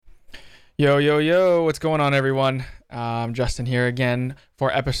Yo, yo, yo, what's going on, everyone? Justin here again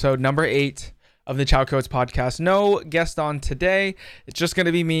for episode number 8 of the Chow Codes podcast. No guest on today. It's just going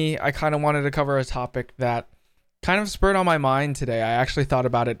to be me. I kind of wanted to cover a topic that kind of spurred on my mind today. I actually thought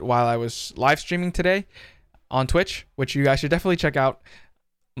about it while I was live streaming today on Twitch, which you guys should definitely check out.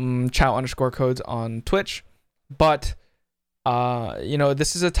 Chow_codes on Twitch. But,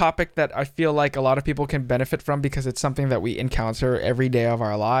 this is a topic that I feel like a lot of people can benefit from because it's something that we encounter every day of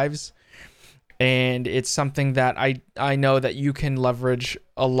our lives. And it's something that I know that you can leverage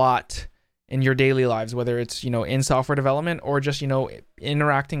a lot in your daily lives, whether it's, in software development or just,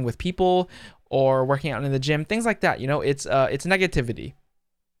 interacting with people or working out in the gym, things like that. It's negativity.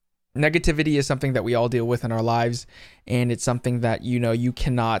 Negativity is something that we all deal with in our lives, and it's something that, you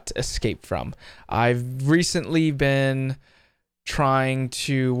cannot escape from. I've recently been trying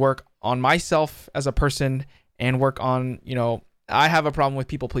to work on myself as a person and work on, I have a problem with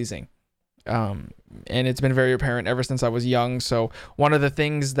people pleasing. And it's been very apparent ever since I was young. So one of the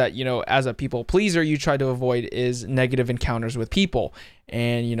things that, as a people pleaser, you try to avoid is negative encounters with people.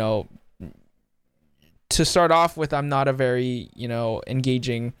 And, to start off with, I'm not a very,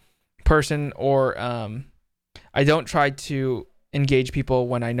 engaging person, or I don't try to engage people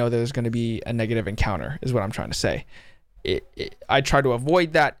when I know there's going to be a negative encounter, is what I'm trying to say. I try to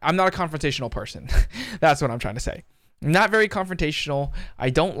avoid that. I'm not a confrontational person. That's what I'm trying to say. I'm not very confrontational. I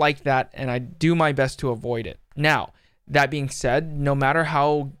don't like that, and I do my best to avoid it. Now, that being said, no matter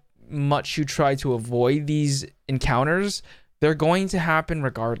how much you try to avoid these encounters, they're going to happen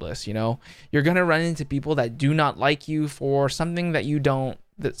regardless. You're going to run into people that do not like you for something that you don't,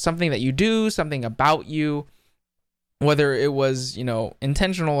 something that you do, something about you, whether it was,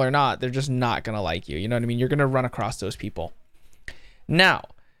 intentional or not. They're just not going to like you. You know what I mean? You're going to run across those people. Now,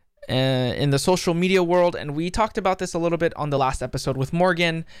 in the social media world, and we talked about this a little bit on the last episode with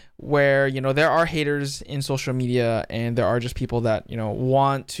Morgan, where there are haters in social media, and there are just people that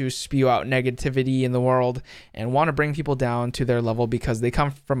want to spew out negativity in the world and want to bring people down to their level because they come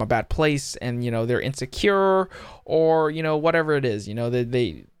from a bad place, and they're insecure, or whatever it is.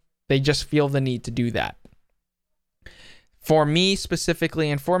 They just feel the need to do that. For me specifically,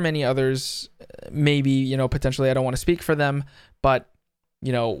 and for many others, maybe potentially I don't want to speak for them, but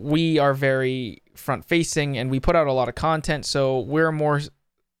we are very front facing and we put out a lot of content, so we're more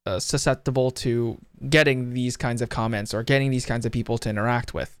susceptible to getting these kinds of comments or getting these kinds of people to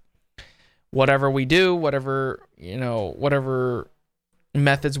interact with. Whatever we do, whatever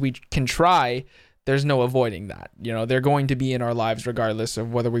methods we can try, there's no avoiding that. They're going to be in our lives regardless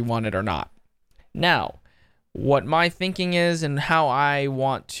of whether we want it or not. Now, what my thinking is and how I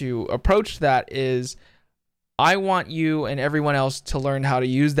want to approach that is, I want you and everyone else to learn how to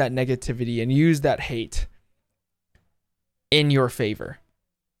use that negativity and use that hate in your favor.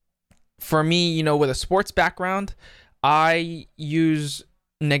 For me, with a sports background, I use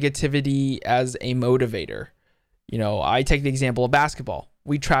negativity as a motivator. I take the example of basketball.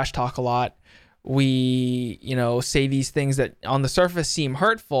 We trash talk a lot. We, say these things that on the surface seem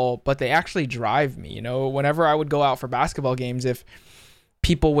hurtful, but they actually drive me. Whenever I would go out for basketball games, if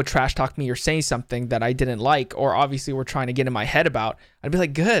people would trash talk me or say something that I didn't like, or obviously were trying to get in my head about, I'd be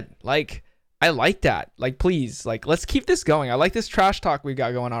like, good. Like, I like that. Like, please, let's keep this going. I like this trash talk we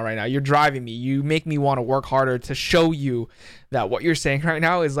got going on right now. You're driving me. You make me want to work harder to show you that what you're saying right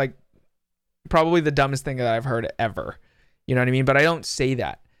now is probably the dumbest thing that I've heard ever. You know what I mean? But I don't say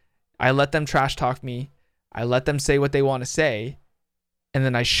that. I let them trash talk me. I let them say what they want to say. And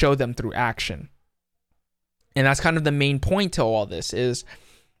then I show them through action. And that's kind of the main point to all this, is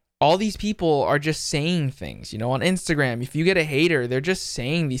all these people are just saying things. On Instagram, if you get a hater, they're just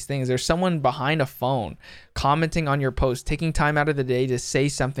saying these things. There's someone behind a phone commenting on your post, taking time out of the day to say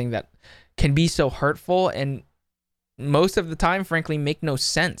something that can be so hurtful and most of the time, frankly, make no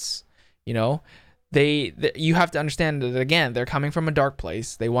sense. You have to understand that, again, they're coming from a dark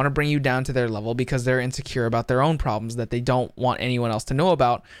place. They want to bring you down to their level because they're insecure about their own problems that they don't want anyone else to know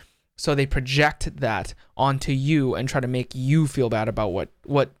about. So they project that onto you and try to make you feel bad about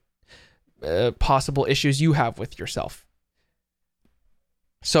what possible issues you have with yourself.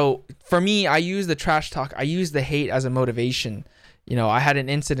 So for me, I use the trash talk. I use the hate as a motivation. I had an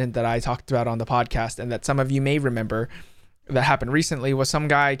incident that I talked about on the podcast and that some of you may remember that happened recently, was some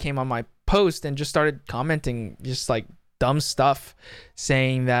guy came on my post and just started commenting just dumb stuff,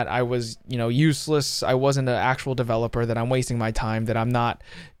 saying that I was, useless. I wasn't an actual developer, that I'm wasting my time, that I'm not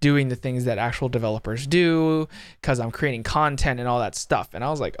doing the things that actual developers do because I'm creating content and all that stuff. And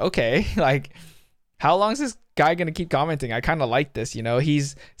I was like, okay, how long is this guy going to keep commenting? I kind of like this, you know,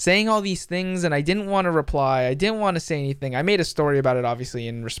 he's saying all these things and I didn't want to reply. I didn't want to say anything. I made a story about it, obviously,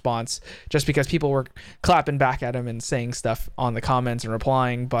 in response, just because people were clapping back at him and saying stuff on the comments and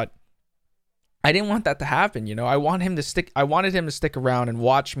replying. But I didn't want that to happen. You know, I wanted him to stick around and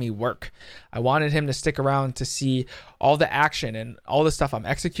watch me work. I wanted him to stick around to see all the action and all the stuff I'm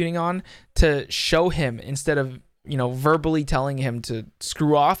executing on, to show him, instead of, you know, verbally telling him to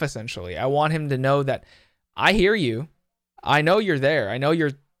screw off, essentially. I want him to know that I hear you. I know you're there. I know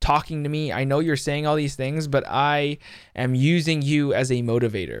you're talking to me. I know you're saying all these things, but I am using you as a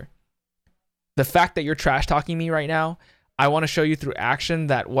motivator. The fact that you're trash talking me right now, I want to show you through action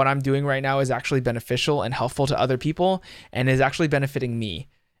that what I'm doing right now is actually beneficial and helpful to other people and is actually benefiting me.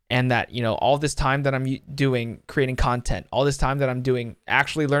 And that, you know, all this time that I'm doing creating content, all this time that I'm doing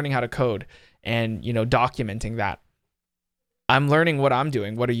actually learning how to code and, you know, documenting that, I'm learning what I'm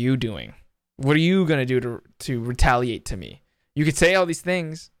doing. What are you doing? What are you going to do to retaliate to me? You could say all these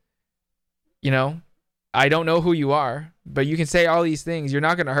things, you know, I don't know who you are, but you can say all these things. You're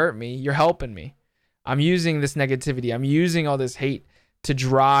not going to hurt me. You're helping me. I'm using this negativity. I'm using all this hate to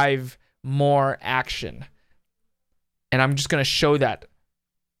drive more action. And I'm just going to show that.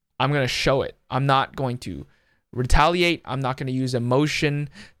 I'm going to show it. I'm not going to retaliate. I'm not going to use emotion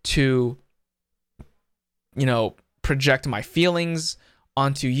to, you know, project my feelings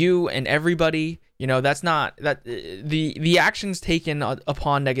onto you and everybody. You know, that's not that the actions taken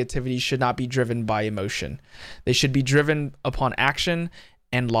upon negativity should not be driven by emotion. They should be driven upon action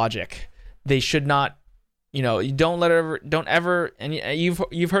and logic. They should not, you know, you don't ever, and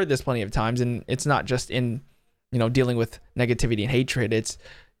you've heard this plenty of times, and it's not just in, you know, dealing with negativity and hatred. It's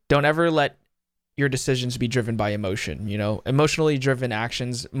don't ever let your decisions be driven by emotion. You know, emotionally driven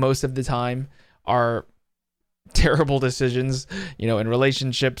actions most of the time are terrible decisions, you know, in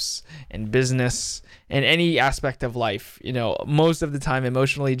relationships and business and any aspect of life. You know, most of the time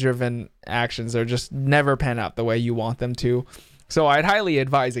emotionally driven actions are just never pan out the way you want them to. So I'd highly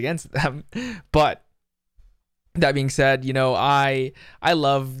advise against them. But that being said, you know, I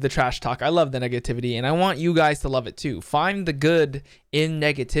love the trash talk. I love the negativity, and I want you guys to love it too. Find the good in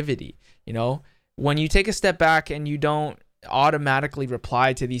negativity. You know, when you take a step back and you don't automatically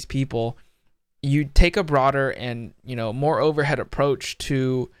reply to these people, you take a broader and, you know, more overhead approach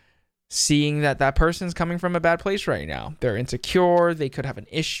to seeing that that person's coming from a bad place right now. They're insecure. They could have an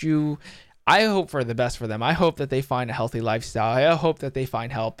issue. I hope for the best for them. I hope that they find a healthy lifestyle. I hope that they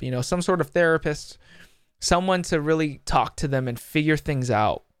find help, you know, some sort of therapist, someone to really talk to them and figure things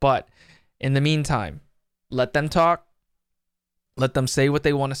out. But in the meantime, let them talk. Let them say what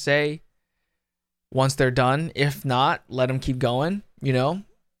they want to say. Once they're done, if not, let them keep going. You know,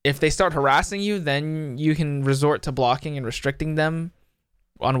 if they start harassing you, then you can resort to blocking and restricting them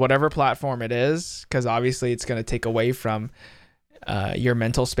on whatever platform it is, because obviously it's going to take away from your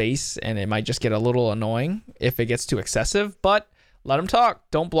mental space, and it might just get a little annoying if it gets too excessive. But let them talk.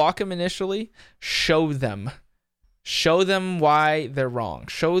 Don't block them initially. Show them why they're wrong.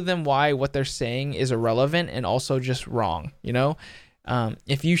 Show them why what they're saying is irrelevant and also just wrong. You know,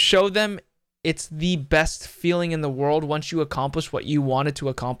 if you show them, it's the best feeling in the world once you accomplish what you wanted to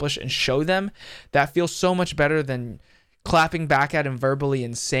accomplish and show them. That feels so much better than clapping back at them verbally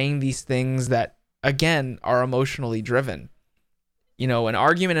and saying these things that, again, are emotionally driven. You know, an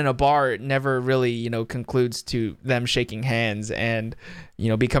argument in a bar never really, you know, concludes to them shaking hands and, you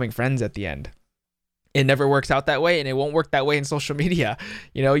know, becoming friends at the end. It never works out that way, and it won't work that way in social media.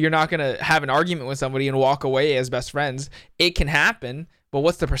 You know, you're not going to have an argument with somebody and walk away as best friends. It can happen, but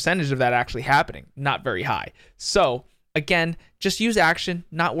what's the percentage of that actually happening? Not very high. So, again, just use action,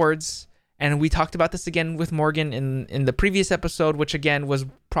 not words. And we talked about this again with Morgan in the previous episode, which, again, was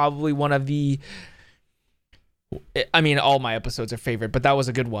probably one of the... I mean, all my episodes are favorite, but that was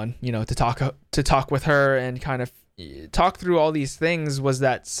a good one, you know, to talk with her and kind of talk through all these things. Was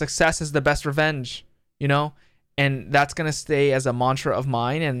that success is the best revenge, you know, and that's going to stay as a mantra of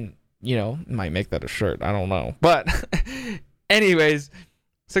mine. And, you know, might make that a shirt. I don't know. But anyways,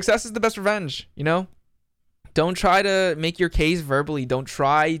 success is the best revenge, you know. Don't try to make your case verbally. Don't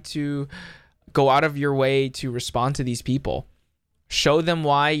try to go out of your way to respond to these people. Show them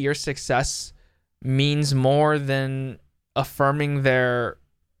why your success means more than affirming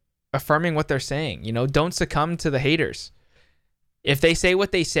what they're saying. You know, don't succumb to the haters. If they say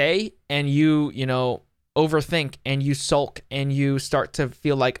what they say and you know, overthink and you sulk and you start to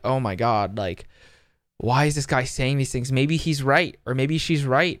feel like, oh my God, like, why is this guy saying these things? Maybe he's right, or maybe she's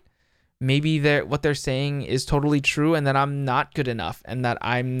right. Maybe what they're saying is totally true, and that I'm not good enough and that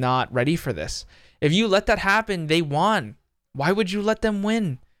I'm not ready for this. If you let that happen, they won. Why would you let them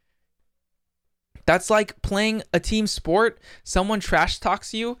win? That's like playing a team sport. Someone trash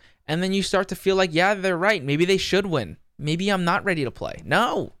talks you, and then you start to feel like, yeah, they're right. Maybe they should win. Maybe I'm not ready to play.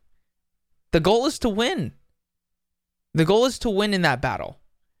 No. The goal is to win. The goal is to win in that battle.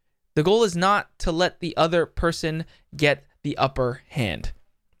 The goal is not to let the other person get the upper hand.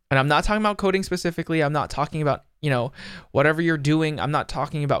 And I'm not talking about coding specifically. I'm not talking about, whatever you're doing. I'm not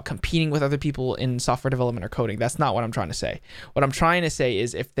talking about competing with other people in software development or coding. That's not what I'm trying to say. What I'm trying to say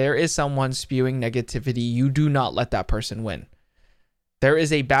is if there is someone spewing negativity, you do not let that person win. There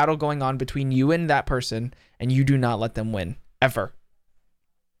is a battle going on between you and that person, and you do not let them win, ever.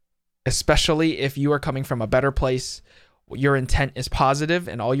 Especially if you are coming from a better place, your intent is positive,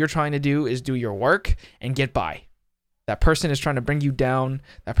 and all you're trying to do is do your work and get by. That person is trying to bring you down.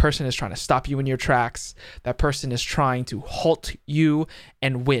 That person is trying to stop you in your tracks. That person is trying to halt you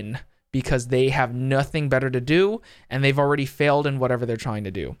and win because they have nothing better to do, and they've already failed in whatever they're trying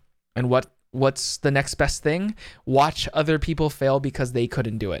to do. And what's the next best thing? Watch other people fail because they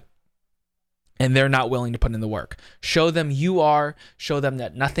couldn't do it. And they're not willing to put in the work. Show them you are. Show them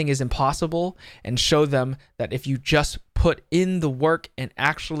that nothing is impossible. And show them that if you just put in the work and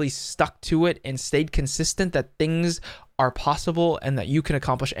actually stuck to it and stayed consistent, that things are possible and that you can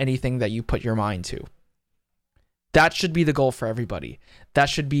accomplish anything that you put your mind to. That should be the goal for everybody. That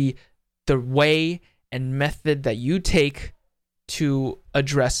should be the way and method that you take to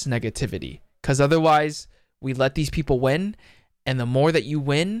address negativity. Because otherwise, we let these people win. And the more that you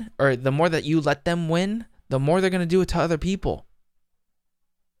win, or the more that you let them win, the more they're going to do it to other people.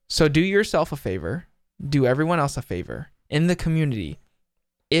 So do yourself a favor. Do everyone else a favor in the community.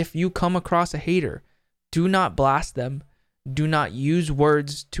 If you come across a hater, do not blast them. Do not use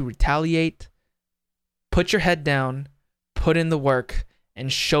words to retaliate. Put your head down, put in the work,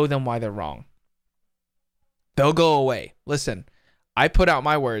 and show them why they're wrong. They'll go away. Listen, I put out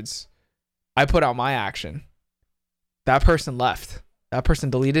my words. I put out my action. That person left. That person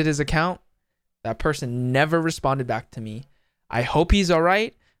deleted his account. That person never responded back to me. I hope he's all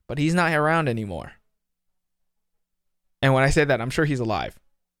right, but he's not around anymore. And when I say that, I'm sure he's alive,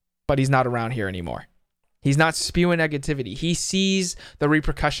 but he's not around here anymore. He's not spewing negativity. He sees the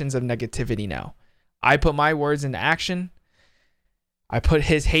repercussions of negativity now. I put my words into action. I put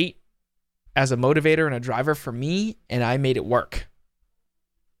his hate as a motivator and a driver for me, and I made it work.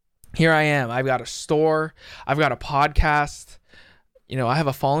 Here I am. I've got a store. I've got a podcast. I have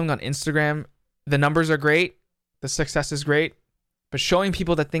a following on Instagram. The numbers are great. The success is great. But showing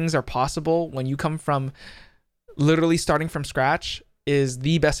people that things are possible when you come from literally starting from scratch is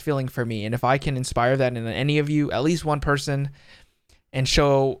the best feeling for me. And if I can inspire that in any of you, at least one person, and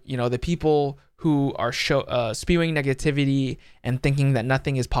show, the people who are spewing negativity and thinking that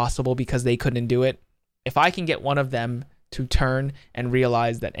nothing is possible because they couldn't do it, if I can get one of them to turn and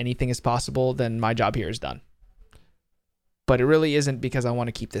realize that anything is possible, then my job here is done. But it really isn't, because I want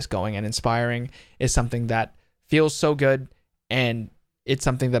to keep this going, and inspiring is something that feels so good, and it's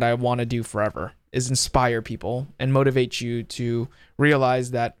something that I want to do forever, is inspire people and motivate you to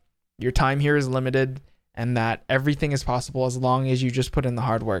realize that your time here is limited and that everything is possible as long as you just put in the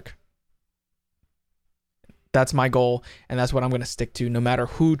hard work. That's my goal, and that's what I'm going to stick to. No matter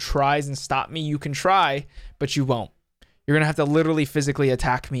who tries and stop me, you can try, but you won't. You're going to have to literally physically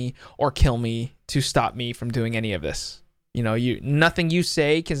attack me or kill me to stop me from doing any of this. Nothing you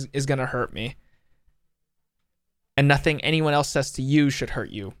say is going to hurt me. And nothing anyone else says to you should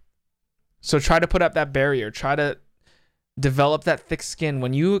hurt you. So try to put up that barrier. Try to develop that thick skin.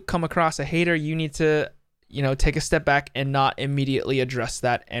 When you come across a hater, you need to, take a step back and not immediately address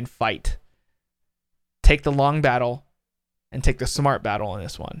that and fight. Take the long battle and take the smart battle in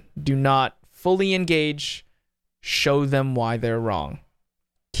this one. Do not fully engage. Show them why they're wrong.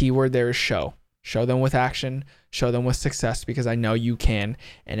 Keyword there is show. Show them with action. Show them with success, because I know you can,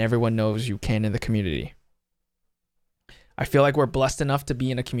 and everyone knows you can in the community. I feel like we're blessed enough to be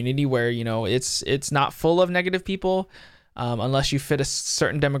in a community where, it's not full of negative people, unless you fit a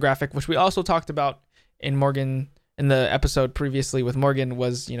certain demographic, which we also talked about in the episode previously with Morgan,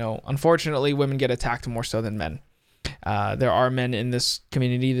 was, unfortunately, women get attacked more so than men. There are men in this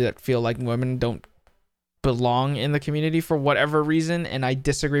community that feel like women don't belong in the community for whatever reason, and I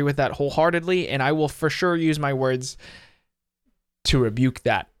disagree with that wholeheartedly, and I will for sure use my words to rebuke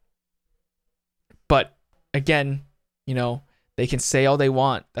that. But again, they can say all they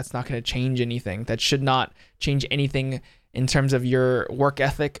want. That's not going to change anything. That should not change anything in terms of your work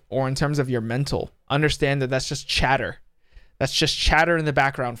ethic or in terms of your mental. Understand that that's just chatter. That's just chatter in the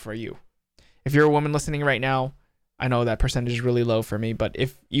background for you. If you're a woman listening right now, I know that percentage is really low for me, but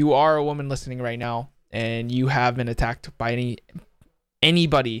if you are a woman listening right now and you have been attacked by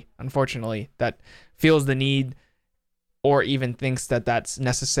anybody, unfortunately, that feels the need or even thinks that that's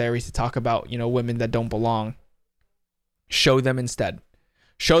necessary to talk about, women that don't belong, show them instead.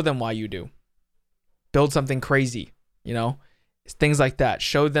 Show them why you do. Build something crazy, things like that.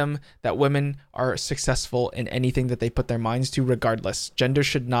 Show them that women are successful in anything that they put their minds to, regardless. Gender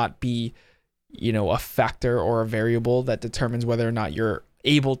should not be, a factor or a variable that determines whether or not you're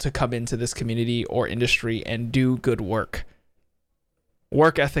able to come into this community or industry and do good work.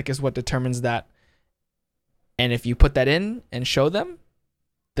 Work ethic is what determines that. And if you put that in and show them,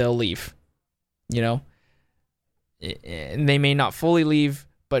 they'll leave, and they may not fully leave,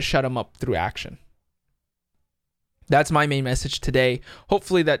 but shut them up through action. That's my main message today.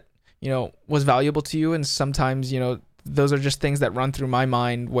 Hopefully that, was valuable to you. And sometimes, those are just things that run through my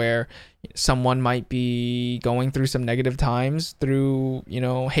mind where someone might be going through some negative times through,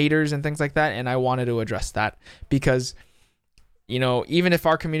 haters and things like that. And I wanted to address that because, even if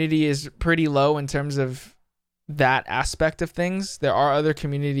our community is pretty low in terms of that aspect of things, there are other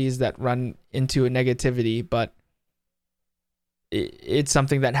communities that run into a negativity, but it's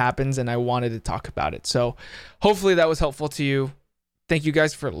something that happens and I wanted to talk about it. So hopefully that was helpful to you. Thank you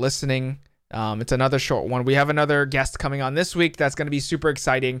guys for listening. It's another short one. We have another guest coming on this week. That's going to be super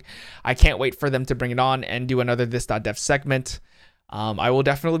exciting. I can't wait for them to bring it on and do another This.Dev segment. I will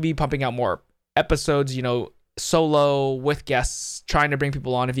definitely be pumping out more episodes, solo with guests, trying to bring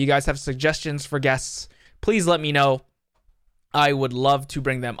people on. If you guys have suggestions for guests, please let me know. I would love to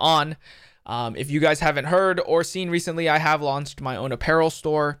bring them on. If you guys haven't heard or seen recently, I have launched my own apparel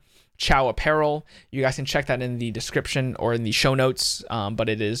store, Chow Apparel. You guys can check that in the description or in the show notes. But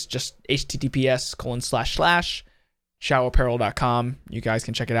it is just https://chowapparel.com. You guys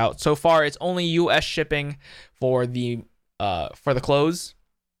can check it out. So far, it's only US shipping for the clothes.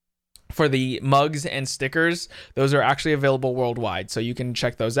 For the mugs and stickers, those are actually available worldwide. So you can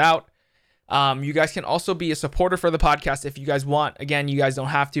check those out. You guys can also be a supporter for the podcast if you guys want. Again, you guys don't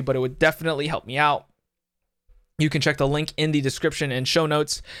have to, but it would definitely help me out. You can check the link in the description and show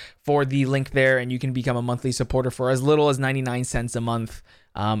notes for the link there, and you can become a monthly supporter for as little as 99 cents a month.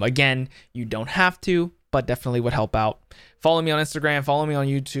 Again, you don't have to, but definitely would help out. Follow me on Instagram, follow me on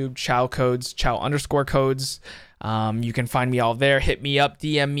YouTube, Chow_codes. You can find me all there. Hit me up,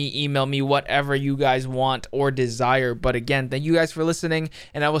 DM me, email me, whatever you guys want or desire. But again, thank you guys for listening,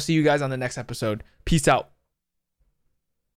 and I will see you guys on the next episode. Peace out.